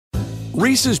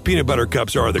Reese's Peanut Butter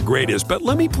Cups are the greatest, but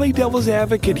let me play devil's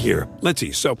advocate here. Let's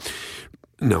see. So,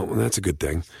 no, that's a good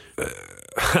thing.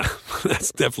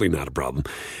 That's definitely not a problem.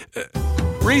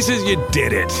 Reese's, you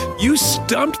did it. You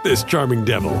stumped this charming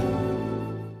devil.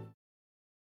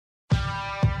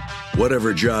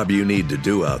 Whatever job you need to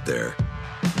do out there,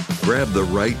 grab the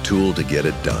right tool to get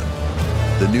it done.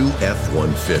 The new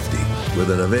F-150 with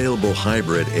an available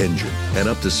hybrid engine and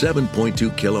up to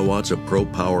 7.2 kilowatts of Pro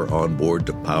Power on board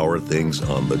to power things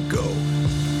on the go.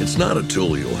 It's not a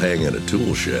tool you'll hang in a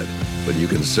tool shed, but you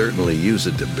can certainly use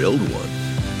it to build one.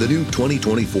 The new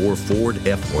 2024 Ford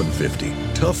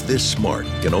F-150. Tough this smart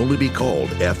can only be called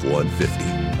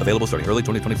F-150. Available starting early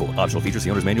 2024. Optional features,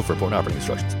 the owner's manual for important operating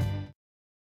instructions.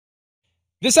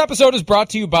 This episode is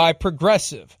brought to you by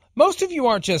Progressive. Most of you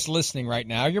aren't just listening right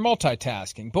now, you're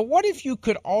multitasking. But what if you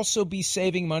could also be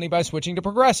saving money by switching to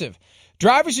Progressive?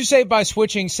 Drivers who save by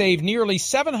switching save nearly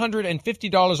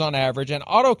 $750 on average, and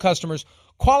auto customers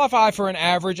qualify for an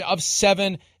average of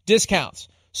 7 discounts.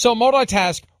 So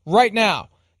multitask right now.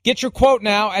 Get your quote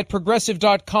now at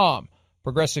Progressive.com.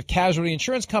 Progressive Casualty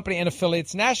Insurance Company and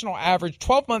affiliates national average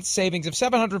 12-month savings of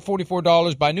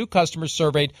 $744 by new customers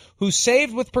surveyed who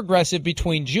saved with Progressive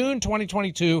between June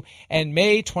 2022 and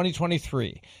May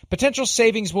 2023. Potential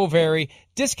savings will vary.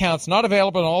 Discounts not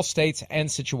available in all states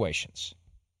and situations.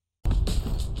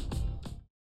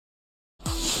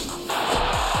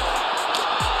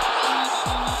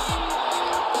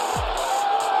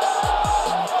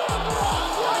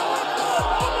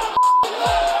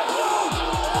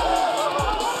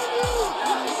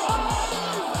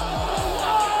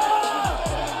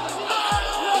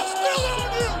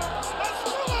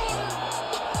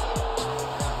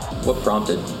 What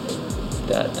prompted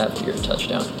that after your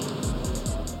touchdown?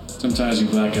 Sometimes you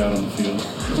black out on the field.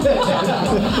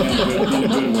 in a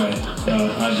good way.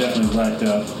 I definitely blacked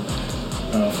out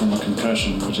from a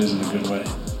concussion, which isn't a good way.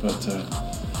 But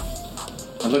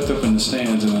I looked up in the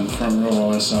stands, and in the front row,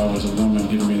 all I saw was a woman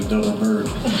giving me the double bird.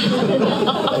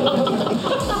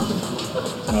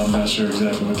 Well, I'm not sure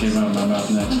exactly what came out of my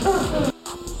mouth next.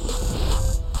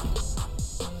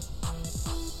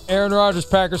 Aaron Rodgers,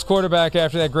 Packers quarterback,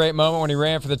 after that great moment when he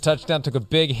ran for the touchdown, took a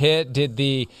big hit, did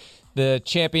the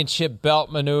championship belt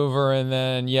maneuver, and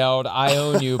then yelled, "I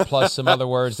own you," plus some other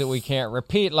words that we can't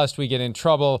repeat lest we get in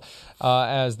trouble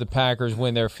as the Packers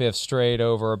win their 5th straight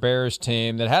over a Bears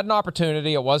team that had an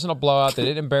opportunity. It wasn't a blowout. They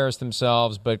didn't embarrass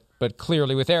themselves, but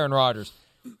clearly with Aaron Rodgers,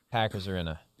 Packers are in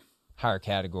a higher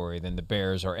category than the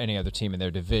Bears or any other team in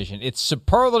their division. It's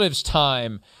superlatives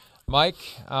time. Mike,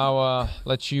 I'll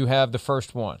let you have the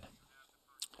first one.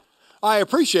 I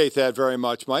appreciate that very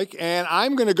much, Mike. And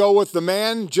I'm going to go with the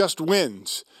man just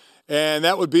wins, and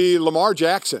that would be Lamar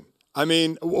Jackson. I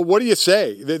mean, what do you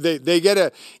say? They get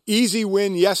an easy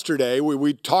win yesterday.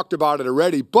 We talked about it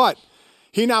already, but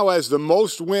he now has the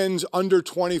most wins under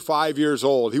 25 years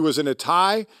old. He was in a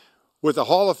tie with the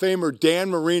Hall of Famer Dan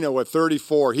Marino at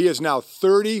 34. He is now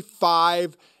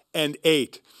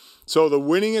 35-8. So the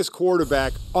winningest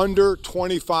quarterback under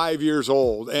 25 years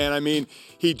old. And, I mean,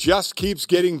 he just keeps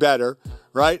getting better,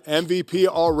 right? MVP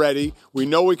already. We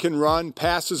know he can run,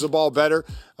 passes the ball better.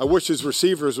 I wish his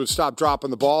receivers would stop dropping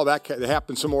the ball. That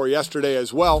happened some more yesterday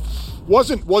as well.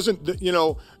 Wasn't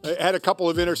had a couple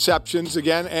of interceptions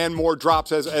again and more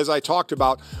drops as I talked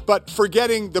about. But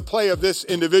forgetting the play of this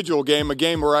individual game, a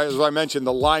game where, as I mentioned,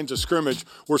 the lines of scrimmage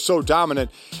were so dominant,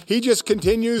 he just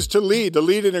continues to lead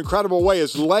in an incredible way.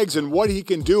 His legs and what he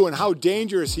can do and how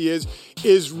dangerous he is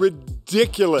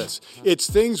ridiculous. It's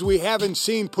things we haven't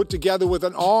seen put together with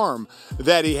an arm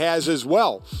that he has as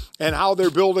well, and how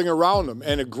they're building around him,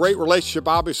 and a great relationship,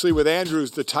 obviously, with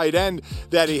Andrews, the tight end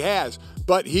that he has.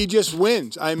 But he just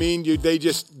wins. I mean, they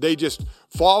just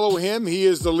follow him. He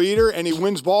is the leader, and he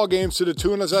wins ball games to the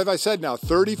tune, as I said now,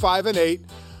 35-8,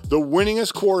 the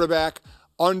winningest quarterback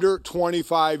under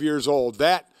 25 years old.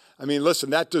 That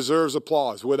deserves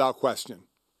applause without question.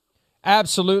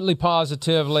 Absolutely,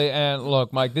 positively. And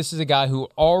look, Mike, this is a guy who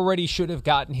already should have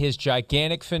gotten his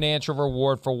gigantic financial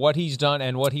reward for what he's done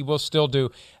and what he will still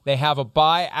do. They have a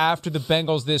bye after the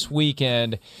Bengals this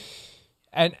weekend.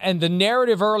 And the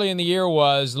narrative early in the year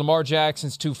was Lamar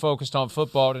Jackson's too focused on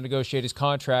football to negotiate his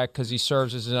contract because he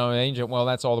serves as his own agent. Well,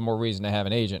 that's all the more reason to have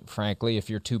an agent, frankly, if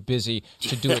you're too busy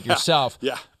to do it yourself.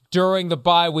 Yeah. During the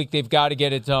bye week, they've got to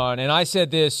get it done. And I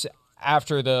said this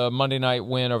after the Monday night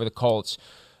win over the Colts.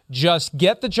 Just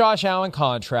get the Josh Allen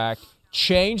contract,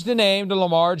 change the name to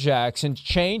Lamar Jackson,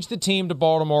 change the team to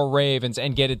Baltimore Ravens,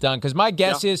 and get it done. Because my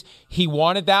guess is he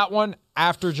wanted that one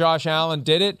after Josh Allen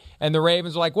did it, and the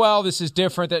Ravens were like, well, this is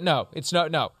different. No.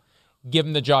 give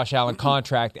him the Josh Allen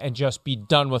contract and just be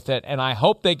done with it. And I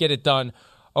hope they get it done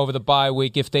over the bye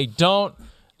week. If they don't,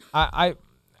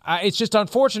 it's just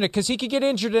unfortunate because he could get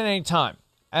injured at any time.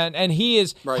 And he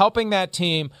is helping that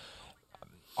team,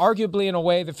 arguably in a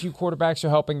way that few quarterbacks are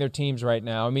helping their teams right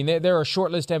now. I mean, there are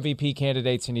shortlist MVP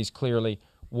candidates, and he's clearly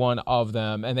one of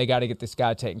them. And they got to get this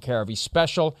guy taken care of. He's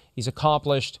special, he's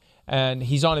accomplished, and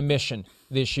he's on a mission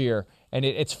this year. And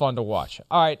it's fun to watch.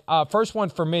 All right, first one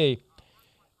for me.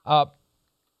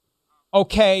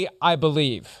 Okay, I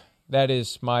believe. That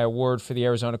is my award for the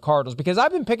Arizona Cardinals because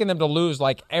I've been picking them to lose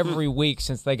like every week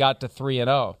since they got to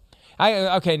 3-0.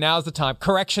 Okay, now's the time.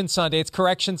 Correction Sunday. It's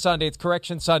Correction Sunday. It's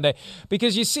Correction Sunday.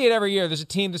 Because you see it every year. There's a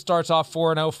team that starts off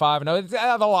 4-0,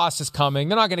 5-0. The loss is coming.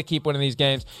 They're not going to keep winning these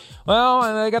games. Well,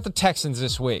 and they got the Texans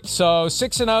this week. So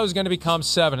 6-0 is going to become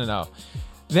 7-0.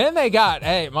 Then they got,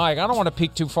 hey, Mike, I don't want to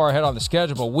peek too far ahead on the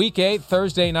schedule, but Week 8,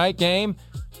 Thursday night game,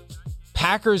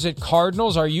 Packers at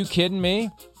Cardinals. Are you kidding me?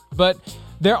 But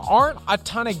there aren't a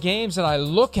ton of games that I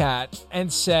look at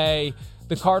and say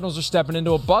the Cardinals are stepping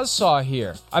into a buzzsaw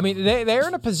here. I mean, they're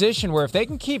in a position where if they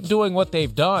can keep doing what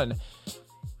they've done,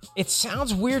 it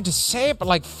sounds weird to say it, but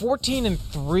like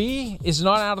 14-3 is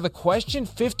not out of the question.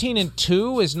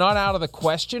 15-2 is not out of the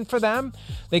question for them.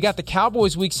 They got the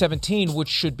Cowboys Week 17, which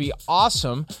should be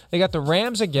awesome. They got the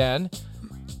Rams again,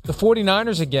 the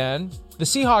 49ers again, the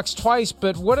Seahawks twice,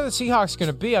 but what are the Seahawks going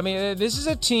to be? I mean, this is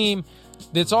a team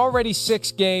that's already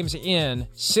 6 games in,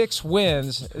 6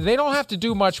 wins. They don't have to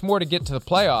do much more to get to the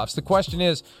playoffs. The question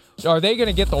is, are they going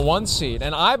to get the 1 seed?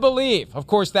 And I believe, of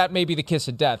course, that may be the kiss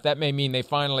of death. That may mean they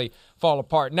finally fall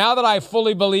apart. Now that I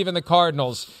fully believe in the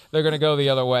Cardinals, they're going to go the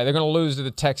other way. They're going to lose to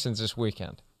the Texans this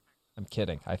weekend. I'm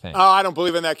kidding, I think. Oh, I don't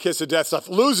believe in that kiss of death stuff.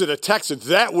 Lose it to Texans,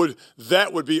 that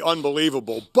would be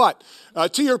unbelievable. But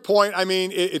to your point, I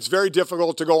mean, it's very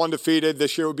difficult to go undefeated.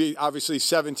 This year would be obviously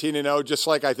 17-0, just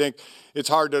like I think it's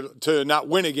hard to not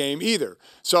win a game either.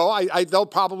 So they'll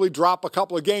probably drop a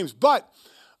couple of games. But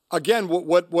again,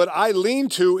 what I lean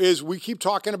to is we keep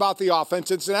talking about the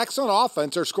offense. It's an excellent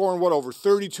offense. They're scoring, over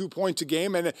 32 points a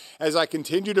game. And as I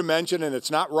continue to mention, and it's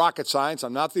not rocket science,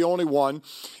 I'm not the only one,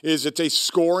 is it's a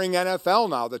scoring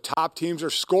NFL now. The top teams are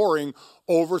scoring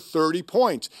over 30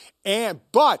 points.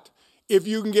 But if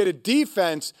you can get a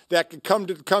defense that can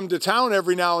come to town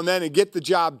every now and then and get the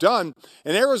job done,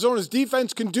 and Arizona's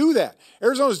defense can do that.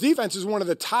 Arizona's defense is one of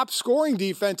the top scoring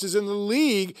defenses in the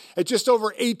league at just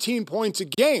over 18 points a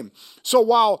game. So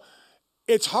while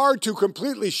it's hard to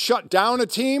completely shut down a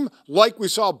team like we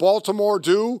saw Baltimore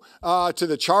do to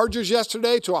the Chargers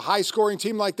yesterday, to a high-scoring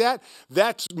team like that.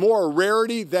 That's more a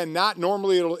rarity than not.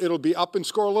 Normally it'll be up and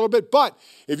score a little bit. But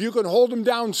if you can hold them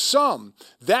down some,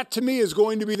 that to me is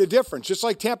going to be the difference. Just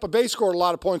like Tampa Bay scored a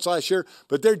lot of points last year,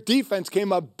 but their defense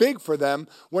came up big for them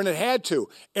when it had to.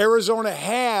 Arizona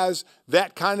has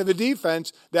that kind of a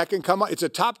defense that can come up. It's a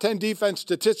top 10 defense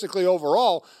statistically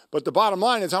overall, but the bottom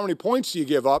line is how many points do you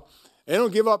give up? They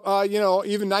don't give up,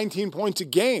 even 19 points a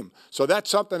game. So that's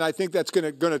something I think that's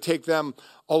going to take them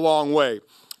a long way.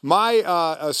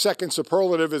 My second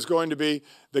superlative is going to be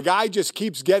the guy just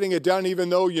keeps getting it done even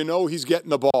though he's getting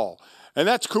the ball. And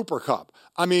that's Cooper Kupp.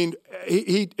 I mean,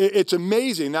 it's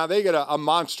amazing. Now, they got a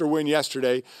monster win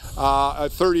yesterday,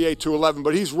 38-11,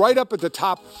 but he's right up at the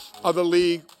top of the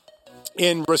league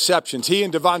in receptions. He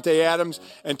and Devontae Adams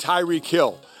and Tyreek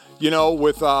Hill.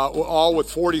 With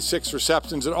 46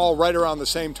 receptions and all right around the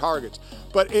same targets.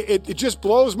 But it just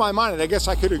blows my mind, and I guess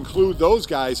I could include those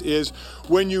guys, is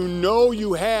when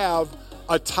you have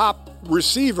a top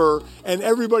receiver and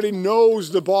everybody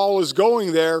knows the ball is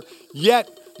going there,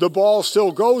 yet the ball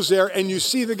still goes there, and you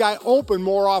see the guy open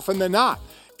more often than not.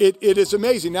 It is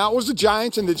amazing. Now, it was the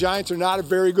Giants, and the Giants are not a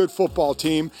very good football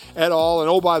team at all. And,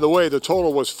 oh, by the way, the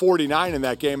total was 49 in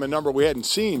that game, a number we hadn't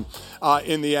seen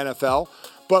in the NFL.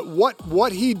 But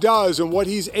what he does and what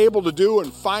he's able to do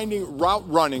and finding route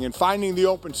running and finding the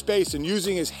open space and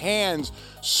using his hands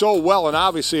so well, and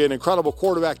obviously an incredible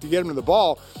quarterback to get him to the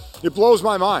ball, it blows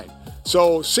my mind.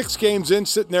 So 6 games in,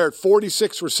 sitting there at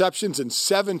 46 receptions and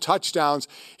 7 touchdowns.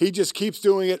 He just keeps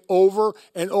doing it over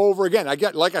and over again.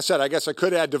 Like I said, I guess I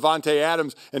could add Devontae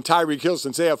Adams and Tyreek Hill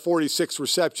since they have 46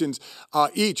 receptions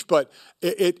each. But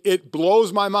it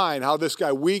blows my mind how this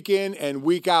guy week in and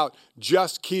week out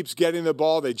just keeps getting the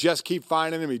ball. They just keep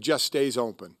finding him. He just stays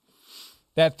open.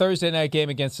 That Thursday night game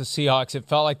against the Seahawks, it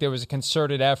felt like there was a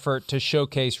concerted effort to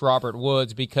showcase Robert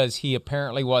Woods because he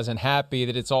apparently wasn't happy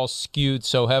that it's all skewed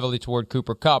so heavily toward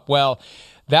Cooper Kupp. Well,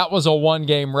 that was a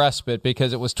one-game respite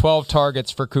because it was 12 targets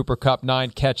for Cooper Kupp, 9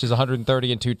 catches,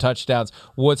 130 and 2 touchdowns.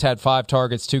 Woods had 5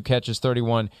 targets, 2 catches,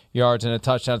 31 yards, and a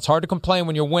touchdown. It's hard to complain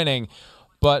when you're winning,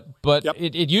 But Yep.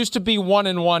 it used to be 1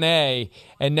 and 1A,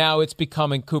 and now it's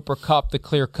becoming Cooper Kupp, the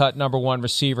clear-cut number one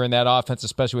receiver in that offense,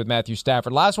 especially with Matthew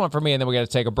Stafford. Last one for me, and then we got to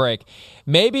take a break.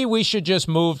 Maybe we should just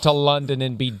move to London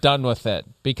and be done with it,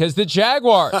 because the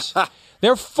Jaguars,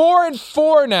 they're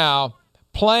 4-4 now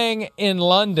playing in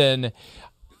London.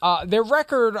 Their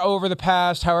record over the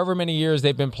past however many years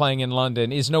they've been playing in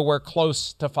London is nowhere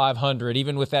close to 500,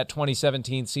 even with that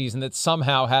 2017 season that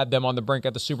somehow had them on the brink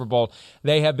of the Super Bowl.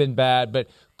 They have been bad, but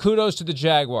kudos to the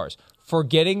Jaguars for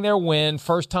getting their win.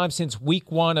 First time since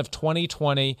week 1 of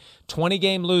 2020,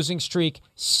 20-game losing streak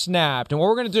snapped. And what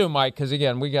we're going to do, Mike, because,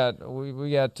 again, we got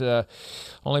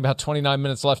only about 29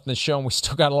 minutes left in the show, and we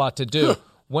still got a lot to do.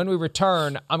 When we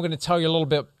return, I'm going to tell you a little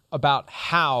bit about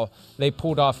how they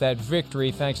pulled off that victory,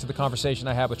 thanks to the conversation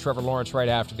I had with Trevor Lawrence right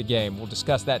after the game. We'll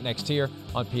discuss that next here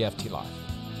on PFT Live.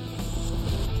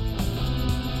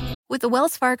 With the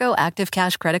Wells Fargo Active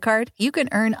Cash Credit Card, you can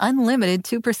earn unlimited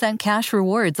 2% cash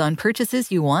rewards on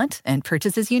purchases you want and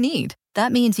purchases you need.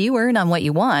 That means you earn on what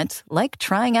you want, like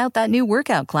trying out that new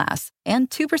workout class, and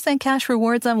 2% cash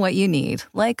rewards on what you need,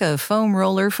 like a foam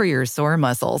roller for your sore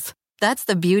muscles. That's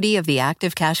the beauty of the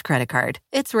Active Cash Credit Card.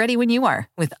 It's ready when you are,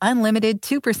 with unlimited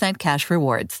 2% cash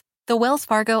rewards. The Wells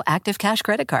Fargo Active Cash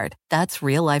Credit Card. That's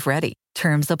real life ready.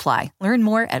 Terms apply. Learn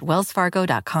more at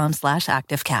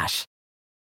wellsfargo.com/activecash.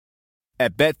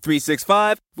 At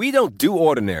Bet365, we don't do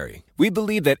ordinary. We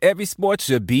believe that every sport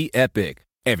should be epic.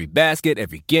 Every basket,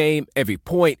 every game, every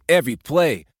point, every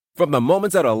play. From the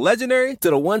moments that are legendary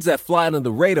to the ones that fly under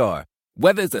the radar.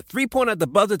 Whether it's a three-pointer at the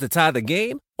buzzer to tie the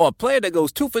game or a player that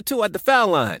goes 2 for 2 at the foul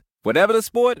line. Whatever the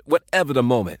sport, whatever the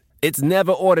moment. It's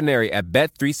never ordinary at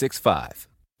Bet365.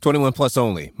 21 plus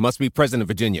only. Must be present in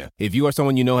Virginia. If you or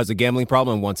someone you know has a gambling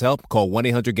problem and wants help, call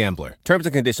 1-800-GAMBLER. Terms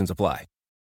and conditions apply.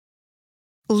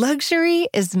 Luxury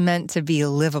is meant to be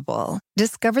livable.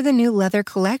 Discover the new leather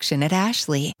collection at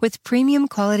Ashley with premium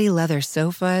quality leather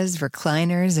sofas,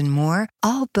 recliners, and more,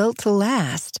 all built to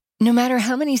last. No matter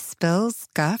how many spills,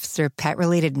 scuffs, or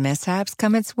pet-related mishaps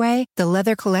come its way, the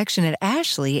leather collection at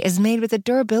Ashley is made with the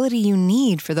durability you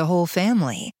need for the whole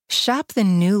family. Shop the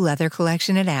new leather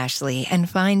collection at Ashley and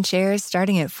find chairs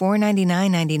starting at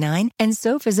 $499.99 and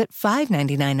sofas at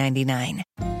 $599.99.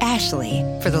 Ashley,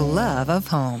 for the love of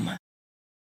home.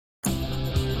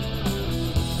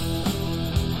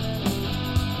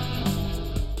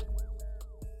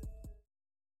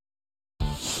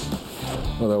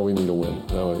 That we need a win.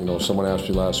 Someone asked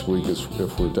me last week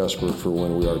if we're desperate for a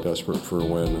win. We are desperate for a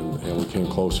win, and we came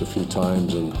close a few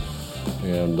times, and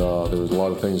there was a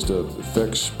lot of things to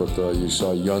fix, but you saw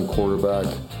a young quarterback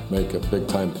make a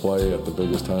big-time play at the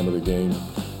biggest time of the game,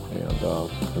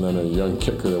 and then a young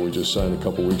kicker that we just signed a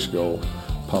couple weeks ago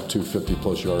popped 2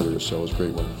 50-plus yarders, so it was a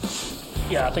great win.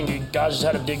 Yeah, I think you guys just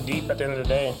had to dig deep at the end of the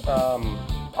day.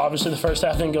 Obviously, the first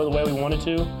half didn't go the way we wanted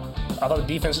to. I thought the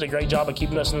defense did a great job of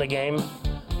keeping us in the game.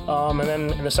 And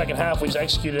then in the second half, we just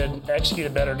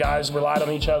executed better. Guys relied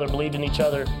on each other, believed in each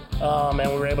other,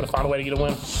 and we were able to find a way to get a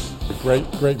win. Great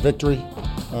victory.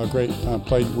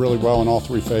 Played really well in all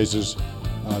 3 phases.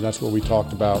 That's what we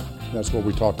talked about. That's what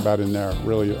we talked about in there.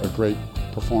 Really a great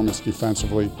performance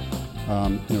defensively.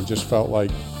 Just felt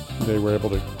like they were able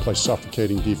to play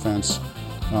suffocating defense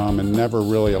and never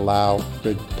really allow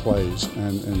big plays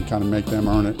and kind of make them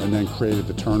earn it, and then created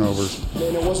the turnovers.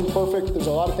 And it wasn't perfect. There's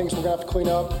a lot of things we're going to have to clean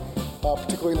up,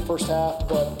 particularly in the first half,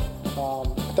 but I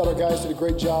thought our guys did a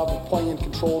great job of playing in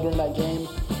control during that game,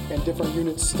 and different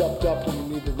units stepped up when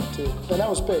we needed them to. And that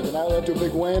was big, and that led to a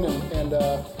big win, and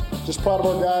just proud of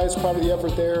our guys, proud of the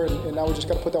effort there, and now we just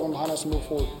got to put that one behind us and move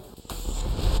forward.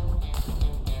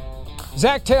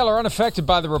 Zach Taylor, unaffected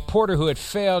by the reporter who had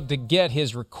failed to get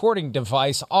his recording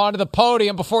device onto the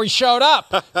podium before he showed up.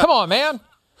 Come on, man.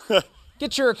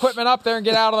 Get your equipment up there and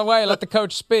get out of the way. Let the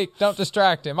coach speak. Don't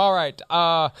distract him. All right.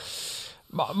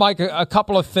 Mike, a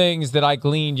couple of things that I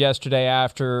gleaned yesterday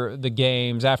after the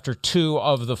games, after 2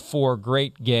 of the 4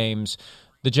 great games.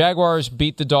 The Jaguars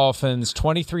beat the Dolphins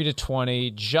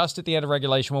 23-20 just at the end of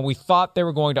regulation when we thought they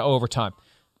were going to overtime.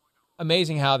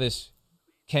 Amazing how this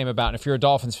came about. And if you're a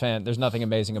Dolphins fan, there's nothing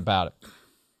amazing about it.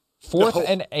 4th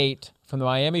and 8 from the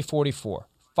Miami 44.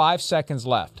 5 seconds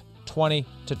left.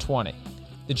 20-20.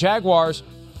 The Jaguars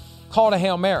called a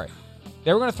Hail Mary.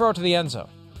 They were going to throw it to the end zone.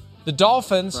 The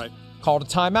Dolphins called a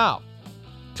timeout.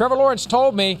 Trevor Lawrence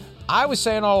told me, I was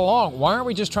saying all along, why aren't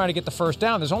we just trying to get the first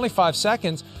down? There's only 5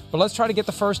 seconds, but let's try to get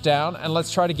the first down and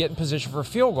let's try to get in position for a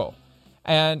field goal.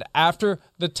 And after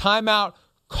the timeout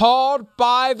called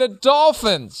by the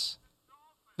Dolphins,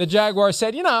 the Jaguars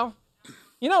said, you know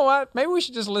what? Maybe we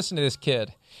should just listen to this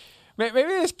kid. Maybe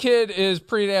this kid is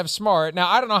pretty damn smart. Now,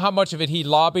 I don't know how much of it he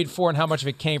lobbied for and how much of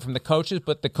it came from the coaches,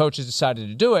 but the coaches decided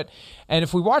to do it. And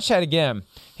if we watch that again,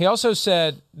 he also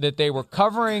said that they were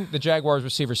covering the Jaguars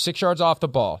receiver 6 yards off the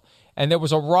ball, and there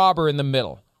was a robber in the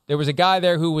middle. There was a guy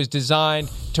there who was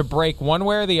designed to break one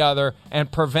way or the other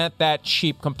and prevent that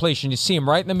cheap completion. You see him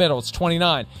right in the middle. It's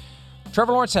 29.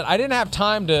 Trevor Lawrence said, I didn't have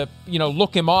time to,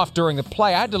 look him off during the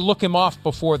play. I had to look him off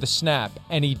before the snap,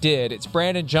 and he did. It's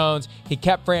Brandon Jones. He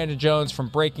kept Brandon Jones from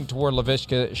breaking toward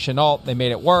Laviska Shenault. They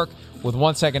made it work with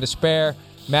 1 second to spare.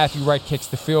 Matthew Wright kicks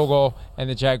the field goal, and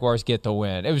the Jaguars get the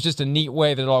win. It was just a neat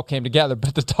way that it all came together,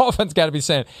 but the Dolphins got to be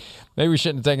saying, maybe we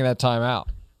shouldn't have taken that time out.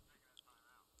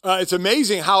 It's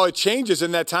amazing how it changes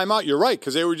in that timeout. You're right,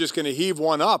 because they were just going to heave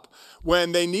one up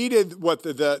when they needed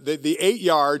the 8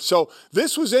 yards. So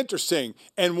this was interesting,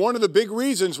 and one of the big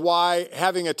reasons why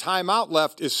having a timeout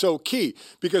left is so key.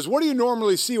 Because what do you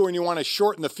normally see when you want to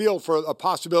shorten the field for a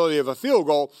possibility of a field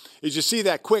goal? Is you see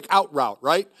that quick out route,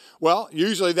 right? Well,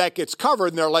 usually that gets covered,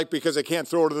 and they're like, because they can't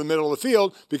throw it to the middle of the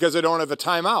field because they don't have a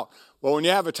timeout. Well, when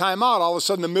you have a timeout, all of a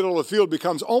sudden the middle of the field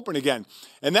becomes open again.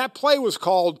 And that play was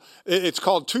called 2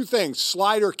 things,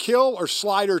 slider kill or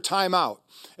slider timeout.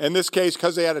 In this case,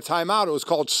 because they had a timeout, it was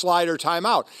called slider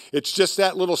timeout. It's just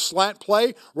that little slant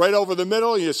play right over the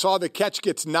middle. You saw the catch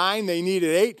gets 9. They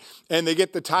needed 8, and they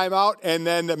get the timeout. And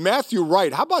then Matthew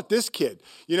Wright, how about this kid?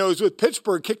 He was with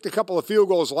Pittsburgh, kicked a couple of field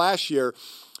goals last year.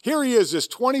 Here he is, this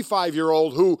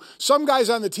 25-year-old who some guys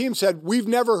on the team said, we've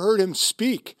never heard him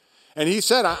speak. And he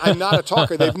said, I'm not a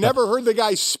talker. They've never heard the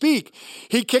guy speak.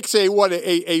 He kicks a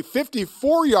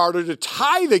 54-yarder to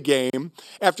tie the game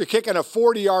after kicking a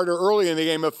 40-yarder early in the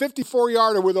game, a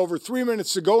 54-yarder with over 3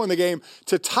 minutes to go in the game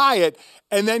to tie it,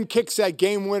 and then kicks that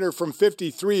game winner from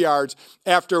 53 yards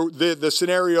after the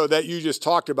scenario that you just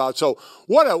talked about. So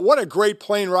what a great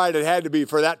plane ride it had to be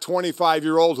for that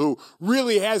 25-year-old who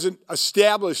really hasn't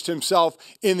established himself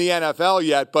in the NFL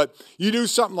yet. But you do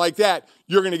something like that,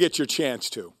 you're going to get your chance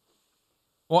to.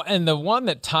 Well, and the one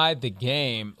that tied the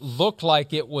game looked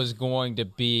like it was going to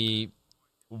be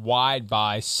wide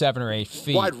by 7 or 8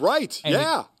 feet. Wide right, and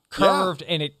yeah.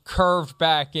 It curved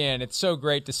back in. It's so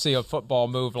great to see a football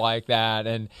move like that,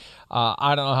 and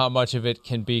I don't know how much of it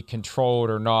can be controlled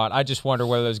or not. I just wonder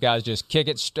whether those guys just kick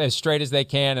it as straight as they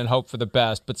can and hope for the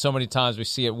best, but so many times we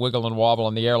see it wiggle and wobble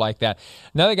in the air like that.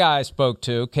 Another guy I spoke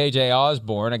to, KJ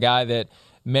Osborn, a guy that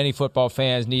many football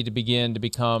fans need to begin to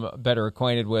become better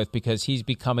acquainted with because he's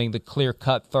becoming the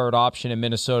clear-cut third option in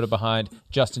Minnesota behind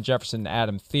Justin Jefferson and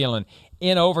Adam Thielen.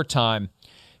 In overtime,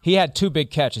 he had 2 big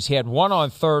catches. He had one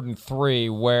on 3rd and 3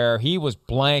 where he was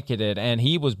blanketed and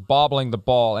he was bobbling the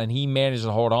ball and he managed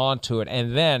to hold on to it.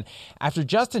 And then after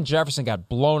Justin Jefferson got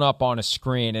blown up on a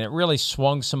screen and it really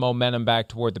swung some momentum back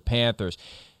toward the Panthers,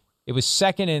 it was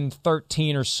 2nd and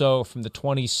 13 or so from the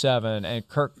 27, and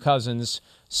Kirk Cousins'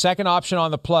 second option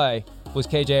on the play was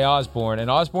KJ Osborn.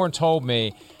 And Osborn told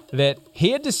me that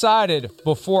he had decided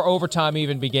before overtime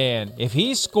even began, if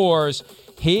he scores,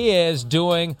 he is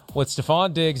doing what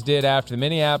Stephon Diggs did after the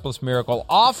Minneapolis Miracle,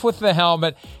 off with the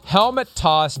helmet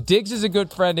toss. Diggs is a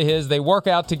good friend of his. They work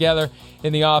out together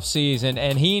in the offseason,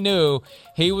 and he knew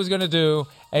he was going to do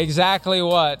exactly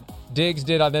what Diggs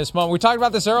did on this moment. We talked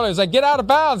about this earlier. It's like, get out of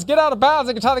bounds.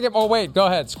 I can tie the game. Oh, wait, go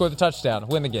ahead. Score the touchdown.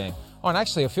 Win the game. Oh, and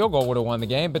actually a field goal would have won the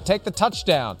game, but take the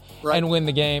touchdown and win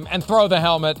the game and throw the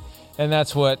helmet. And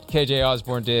that's what KJ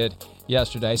Osborn did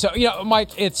yesterday. So, Mike,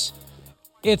 it's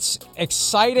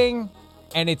exciting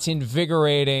and it's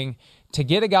invigorating to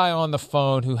get a guy on the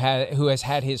phone who has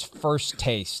had his first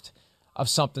taste of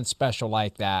something special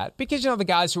like that. Because, the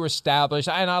guys who are established,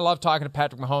 and I love talking to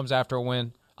Patrick Mahomes after a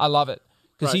win. I love it.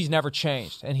 Because he's never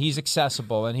changed, and he's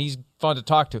accessible, and he's fun to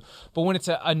talk to. But when it's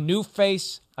a new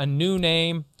face, a new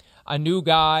name, a new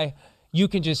guy, you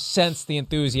can just sense the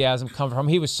enthusiasm coming from him.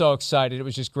 He was so excited. It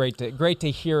was just great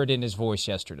to hear it in his voice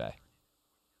yesterday.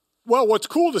 Well, what's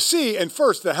cool to see, and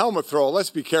first, the helmet throw, let's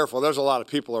be careful. There's a lot of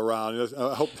people around. I was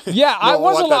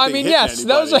a lot. I mean, yes.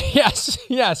 Those are,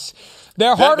 yes.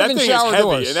 They're harder than shower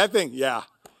doors. And that thing, yeah.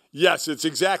 Yes, it's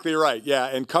exactly right. Yeah,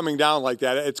 and coming down like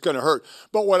that, it's going to hurt.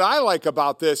 But what I like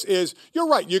about this is, you're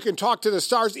right, you can talk to the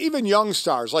stars, even young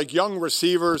stars, like young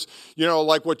receivers,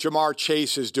 like what Jamar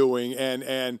Chase is doing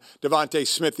and Devontae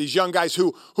Smith, these young guys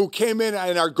who came in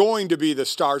and are going to be the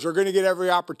stars, are going to get every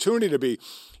opportunity to be.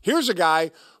 Here's a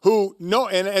guy who,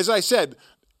 and as I said,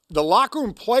 the locker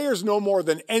room players know more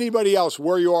than anybody else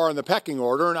where you are in the pecking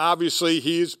order, and obviously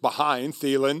he's behind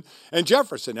Thielen and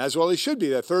Jefferson, as well he should be,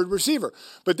 that third receiver.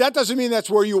 But that doesn't mean that's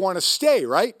where you want to stay,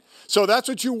 right? So that's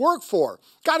what you work for.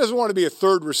 God doesn't want to be a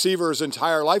third receiver his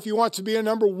entire life. He wants to be a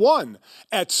number one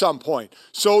at some point.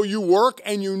 So you work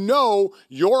and you know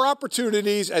your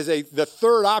opportunities as the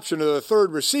third option or the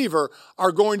third receiver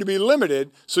are going to be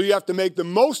limited, so you have to make the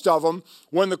most of them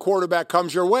when the quarterback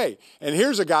comes your way. And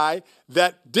here's a guy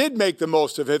that did make the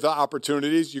most of his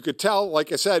opportunities. You could tell,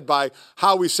 like I said, by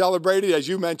how he celebrated, as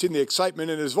you mentioned, the excitement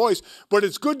in his voice. But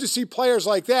it's good to see players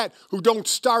like that who don't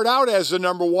start out as the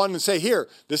number one and say, here,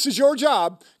 this is your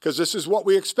job because this is what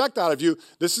we expect out of you.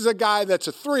 This is a guy that's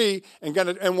a 3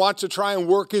 and wants to try and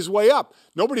work his way up.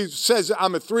 Nobody says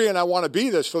I'm a 3 and I want to be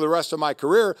this for the rest of my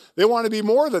career. They want to be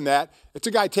more than that. It's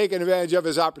a guy taking advantage of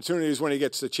his opportunities when he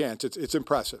gets the chance. It's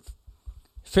impressive.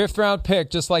 5th-round pick,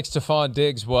 just like Stephon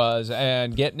Diggs was,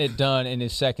 and getting it done in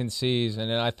his second season.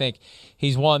 And I think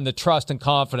he's won the trust and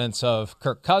confidence of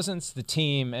Kirk Cousins, the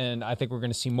team, and I think we're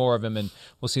going to see more of him. And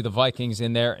we'll see the Vikings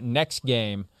in their next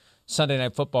game, Sunday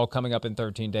Night Football, coming up in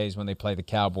 13 days when they play the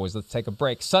Cowboys. Let's take a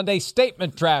break. Sunday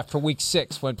statement draft for Week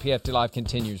 6 when PFT Live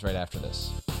continues right after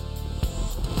this.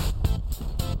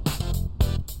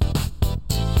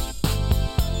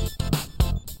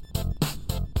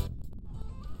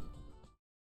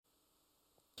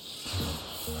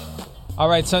 All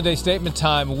right, Sunday statement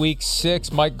time, Week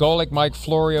 6. Mike Golic, Mike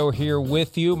Florio here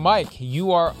with you. Mike,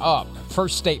 you are up.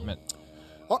 First statement.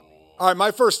 All right, my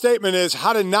first statement is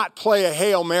how to not play a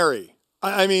Hail Mary.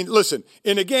 I mean, listen,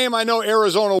 in a game, I know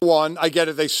Arizona won. I get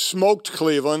it. They smoked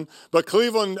Cleveland, but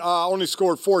Cleveland only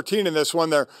scored 14 in this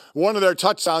one. One of their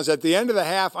touchdowns at the end of the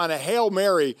half on a Hail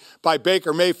Mary by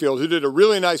Baker Mayfield, who did a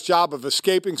really nice job of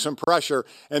escaping some pressure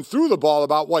and threw the ball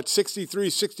about,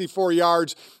 63, 64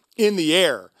 yards in the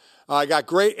air. Got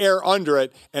great air under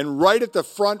it, and right at the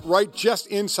front, right just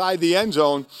inside the end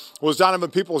zone, was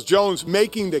Donovan Peoples-Jones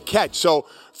making the catch. So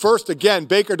first, again,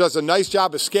 Baker does a nice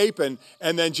job escaping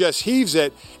and then just heaves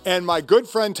it. And my good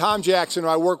friend Tom Jackson, who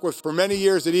I worked with for many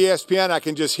years at ESPN, I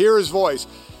can just hear his voice,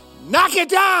 knock it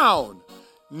down!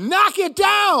 Knock it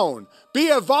down! Be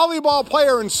a volleyball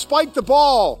player and spike the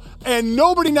ball. And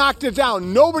nobody knocked it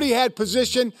down. Nobody had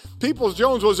position.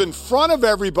 Peoples-Jones was in front of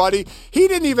everybody. He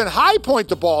didn't even high point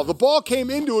the ball. The ball came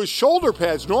into his shoulder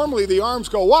pads. Normally the arms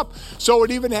go up, so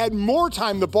it even had more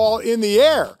time, the ball in the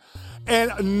air.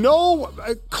 And no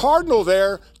Cardinal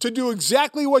there to do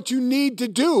exactly what you need to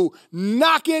do.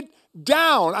 Knock it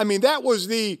down. I mean, that was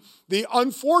the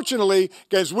unfortunately,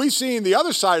 because we've seen the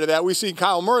other side of that. We've seen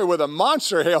Kyle Murray with a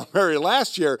monster Hail Mary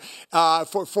last year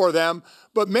for them.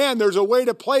 But, man, there's a way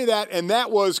to play that, and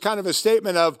that was kind of a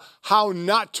statement of how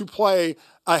not to play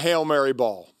a Hail Mary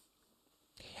ball.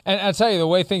 And I'll tell you, the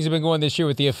way things have been going this year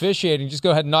with the officiating, just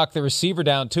go ahead and knock the receiver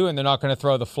down, too, and they're not going to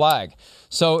throw the flag.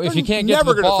 So if you can't get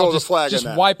to the ball, just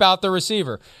wipe out the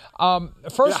receiver.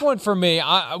 First one for me,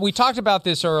 we talked about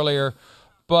this earlier,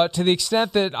 but to the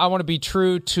extent that I want to be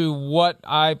true to what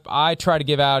I try to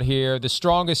give out here, the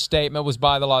strongest statement was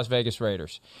by the Las Vegas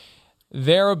Raiders.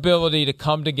 Their ability to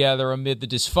come together amid the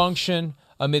dysfunction,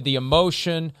 amid the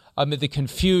emotion, amid the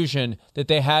confusion that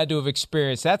they had to have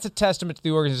experienced. That's a testament to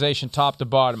the organization top to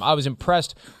bottom. I was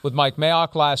impressed with Mike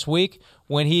Mayock last week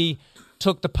when he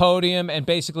took the podium and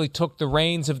basically took the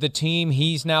reins of the team.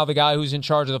 He's now the guy who's in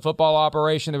charge of the football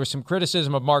operation. There was some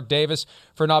criticism of Mark Davis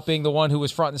for not being the one who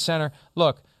was front and center.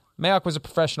 Look, Mayock was a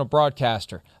professional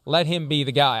broadcaster. Let him be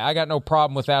the guy. I got no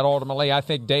problem with that ultimately. I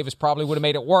think Davis probably would have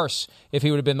made it worse if he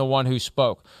would have been the one who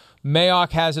spoke. Mayock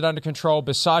has it under control.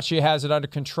 Bisaccia has it under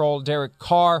control. Derek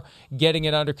Carr getting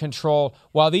it under control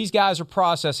while these guys are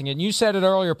processing it. And you said it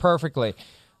earlier perfectly.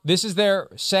 This is their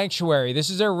sanctuary. This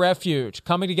is their refuge,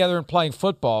 coming together and playing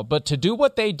football. But to do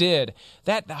what they did,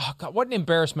 what an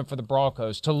embarrassment for the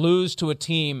Broncos to lose to a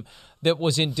team that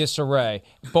was in disarray.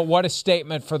 But what a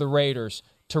statement for the Raiders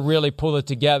to really pull it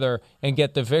together and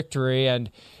get the victory. And,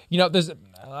 there's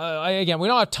again, we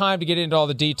don't have time to get into all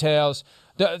the details.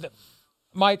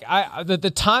 Mike,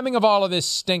 the timing of all of this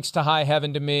stinks to high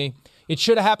heaven to me. It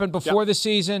should have happened before the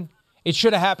season. It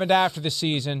should have happened after the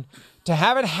season. To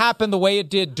have it happen the way it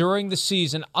did during the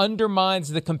season undermines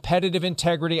the competitive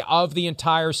integrity of the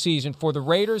entire season for the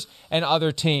Raiders and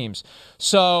other teams.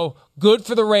 So good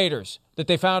for the Raiders that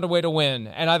they found a way to win.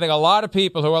 And I think a lot of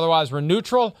people who otherwise were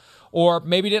neutral or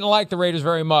maybe didn't like the Raiders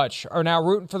very much are now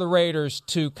rooting for the Raiders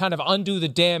to kind of undo the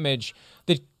damage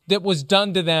that was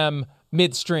done to them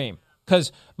midstream.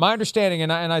 Because my understanding,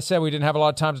 and I said we didn't have a lot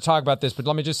of time to talk about this, but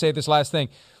let me just say this last thing.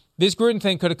 This Gruden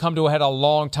thing could have come to a head a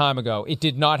long time ago. It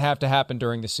did not have to happen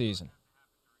during the season.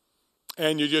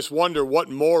 And you just wonder what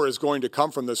more is going to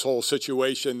come from this whole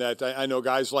situation that I know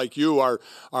guys like you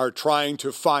are trying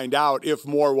to find out if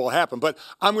more will happen. But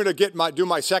I'm going to do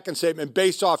my second statement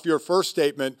based off your first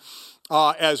statement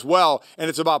as well, and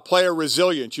it's about player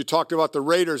resilience. You talked about the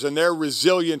Raiders and their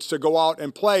resilience to go out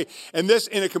and play, and this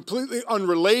in a completely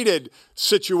unrelated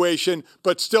situation,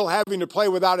 but still having to play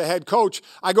without a head coach.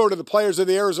 I go to the players of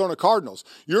the Arizona Cardinals.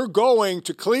 You're going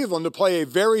to Cleveland to play a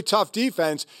very tough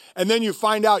defense, and then you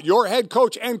find out your head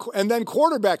coach and then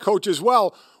quarterback coach as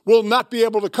well will not be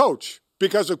able to coach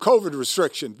because of COVID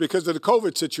restrictions, because of the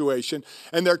COVID situation,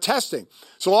 and they're testing.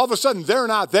 So all of a sudden, they're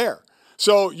not there.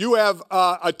 So you have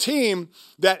a team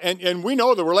that, and we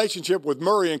know the relationship with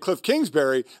Murray and Cliff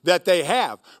Kingsbury that they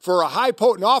have for a high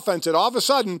potent offense that all of a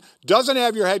sudden doesn't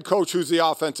have your head coach who's the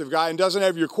offensive guy and doesn't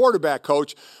have your quarterback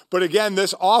coach. But again,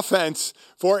 this offense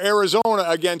for Arizona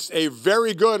against a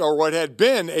very good, or what had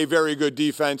been a very good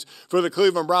defense for the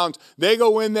Cleveland Browns, they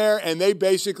go in there and they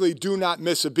basically do not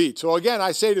miss a beat. So again,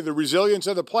 I say to the resilience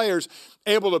of the players,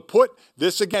 able to put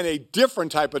this, again, a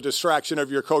different type of distraction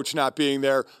of your coach not being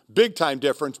there, big time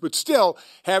difference, but still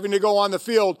having to go on the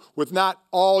field with not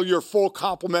all your full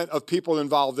complement of people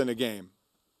involved in a game.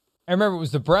 I remember it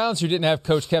was the Browns who didn't have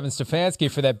Coach Kevin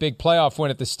Stefanski for that big playoff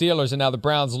win at the Steelers, and now the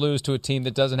Browns lose to a team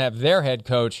that doesn't have their head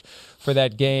coach for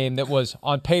that game that was,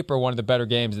 on paper, one of the better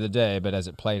games of the day, but as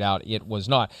it played out, it was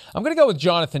not. I'm going to go with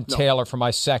Jonathan Taylor for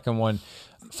my second one.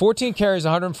 14 carries,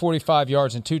 145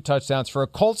 yards, and 2 touchdowns for a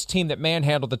Colts team that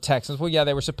manhandled the Texans. Well, yeah,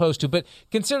 they were supposed to, but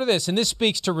consider this, and this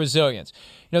speaks to resilience.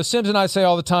 You know, Sims and I say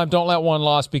all the time, don't let one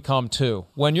loss become two.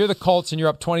 When you're the Colts and you're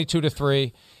up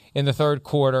 22-3 in the third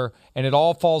quarter, and it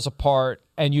all falls apart,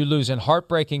 and you lose in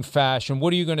heartbreaking fashion,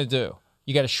 what are you going to do?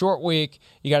 You got a short week.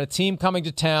 You got a team coming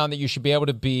to town that you should be able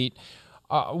to beat.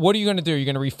 What are you going to do? Are you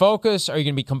going to refocus? Are you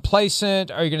going to be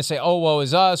complacent? Are you going to say, oh, woe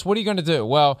is us? What are you going to do?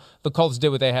 Well, the Colts did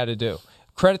what they had to do.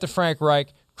 Credit to Frank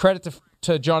Reich, credit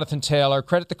to Jonathan Taylor,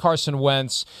 credit to Carson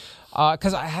Wentz,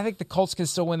 because I think the Colts can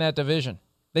still win that division.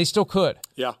 They still could.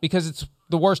 Yeah. Because it's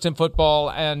the worst in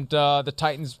football, and the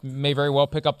Titans may very well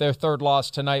pick up their third loss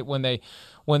tonight when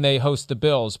they host the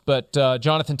Bills. But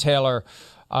Jonathan Taylor,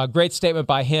 great statement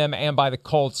by him and by the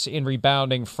Colts in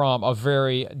rebounding from a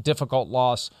very difficult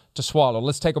loss to swallow.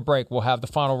 Let's take a break. We'll have the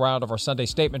final round of our Sunday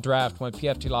Statement Draft when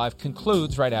PFT Live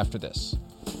concludes right after this.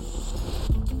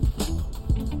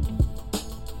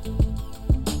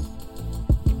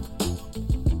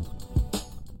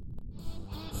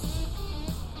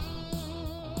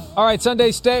 All right,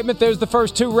 Sunday Statement. There's the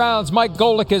first 2 rounds. Mike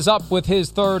Golic is up with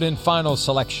his third and final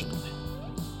selection.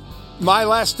 My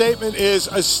last statement is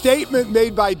a statement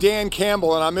made by Dan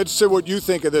Campbell, and I'm interested in what you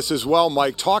think of this as well,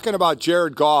 Mike. Talking about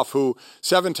Jared Goff, who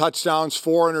 7 touchdowns,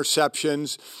 4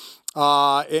 interceptions,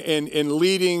 in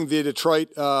leading the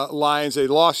Detroit Lions. They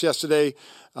lost yesterday,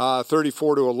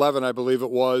 34-11, I believe it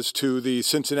was, to the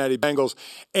Cincinnati Bengals.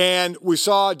 And we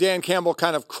saw Dan Campbell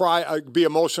kind of be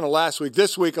emotional last week.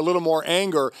 This week, a little more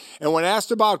anger. And when asked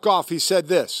about Goff, he said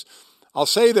this. I'll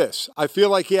say this. I feel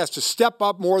like he has to step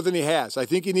up more than he has. I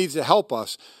think he needs to help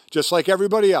us, just like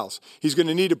everybody else. He's going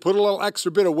to need to put a little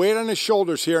extra bit of weight on his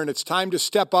shoulders here, and it's time to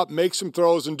step up, make some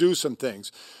throws, and do some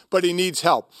things. But he needs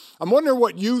help. I'm wondering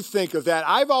what you think of that.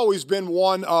 I've always been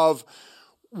one of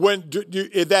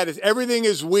everything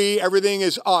is we, everything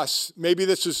is us. Maybe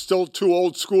this is still too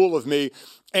old school of me.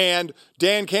 And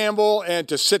Dan Campbell, and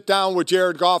to sit down with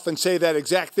Jared Goff and say that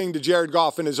exact thing to Jared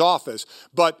Goff in his office.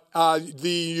 But the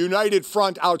united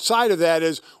front outside of that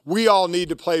is we all need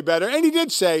to play better. And he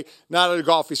did say, not at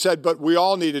Goff, he said, but we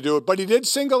all need to do it. But he did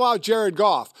single out Jared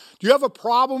Goff. Do you have a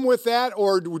problem with that,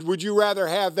 or would you rather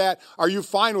have that? Are you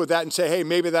fine with that and say, hey,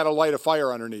 maybe that'll light a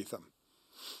fire underneath him?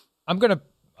 I'm going to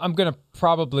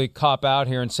probably cop out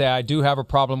here and say I do have a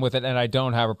problem with it and I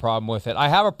don't have a problem with it. I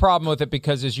have a problem with it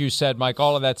because, as you said, Mike,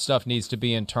 all of that stuff needs to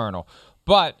be internal.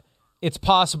 But it's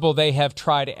possible they have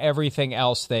tried everything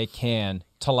else they can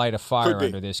to light a fire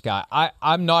under this guy.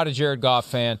 I'm not a Jared Goff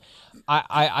fan.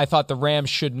 I thought the Rams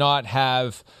should not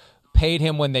have paid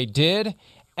him when they did.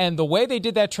 And the way they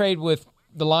did that trade with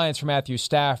the Lions for Matthew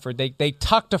Stafford, they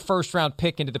tucked a first-round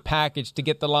pick into the package to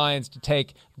get the Lions to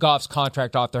take Goff's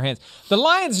contract off their hands. The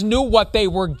Lions knew what they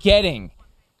were getting.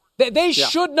 They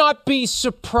should not be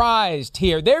surprised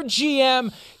here. Their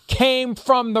GM came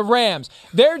from the Rams.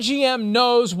 Their GM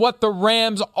knows what the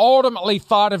Rams ultimately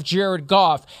thought of Jared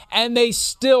Goff, and they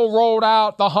still rolled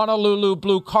out the Honolulu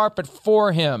blue carpet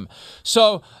for him.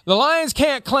 So the Lions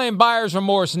can't claim buyer's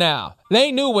remorse now.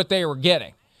 They knew what they were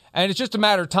getting. And it's just a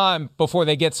matter of time before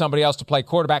they get somebody else to play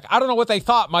quarterback. I don't know what they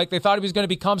thought, Mike. They thought he was going to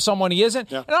become someone he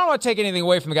isn't. Yeah. And I don't want to take anything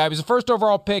away from the guy. He was a first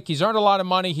overall pick. He's earned a lot of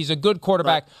money. He's a good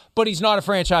quarterback, but he's not a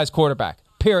franchise quarterback,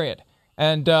 period.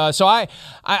 And so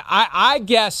I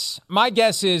guess, my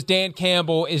guess is Dan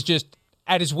Campbell is just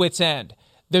at his wit's end.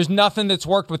 There's nothing that's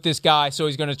worked with this guy, so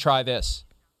he's going to try this.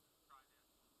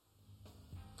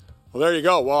 Well, there you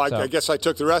go. Well, I guess I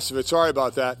took the rest of it. Sorry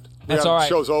about that. That's all right.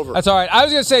 Show's over. That's all right. I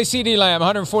was going to say CeeDee Lamb,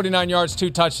 149 yards,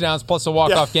 2 touchdowns, plus a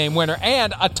walk-off game winner,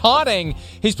 and a taunting.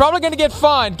 He's probably going to get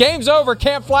fined. Game's over.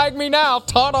 Can't flag me now.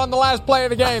 Taunt on the last play of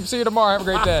the game. See you tomorrow. Have a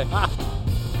great day.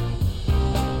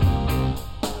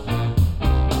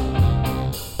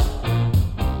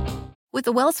 With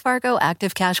the Wells Fargo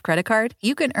Active Cash Credit Card,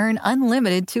 you can earn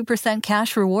unlimited 2%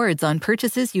 cash rewards on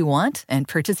purchases you want and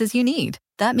purchases you need.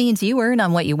 That means you earn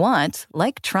on what you want,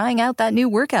 like trying out that new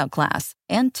workout class,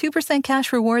 and 2%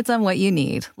 cash rewards on what you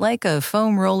need, like a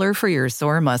foam roller for your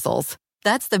sore muscles.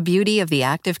 That's the beauty of the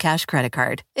Active Cash Credit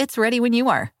Card. It's ready when you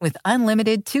are, with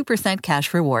unlimited 2%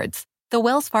 cash rewards. The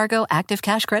Wells Fargo Active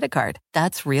Cash Credit Card.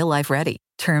 That's real life ready.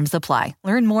 Terms apply.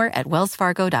 Learn more at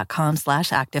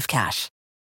wellsfargo.com/activecash.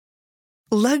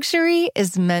 Luxury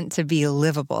is meant to be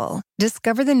livable.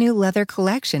 Discover the new leather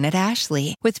collection at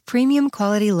Ashley with premium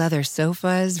quality leather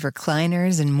sofas,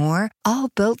 recliners, and more, all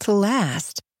built to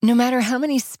last. No matter how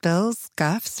many spills,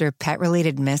 scuffs, or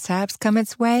pet-related mishaps come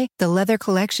its way, the leather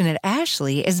collection at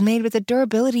Ashley is made with the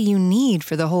durability you need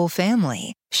for the whole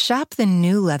family. Shop the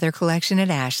new leather collection at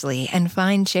Ashley and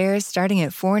find chairs starting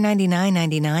at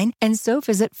 $499.99 and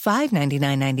sofas at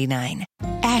 $599.99.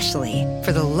 Ashley,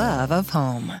 for the love of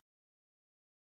home.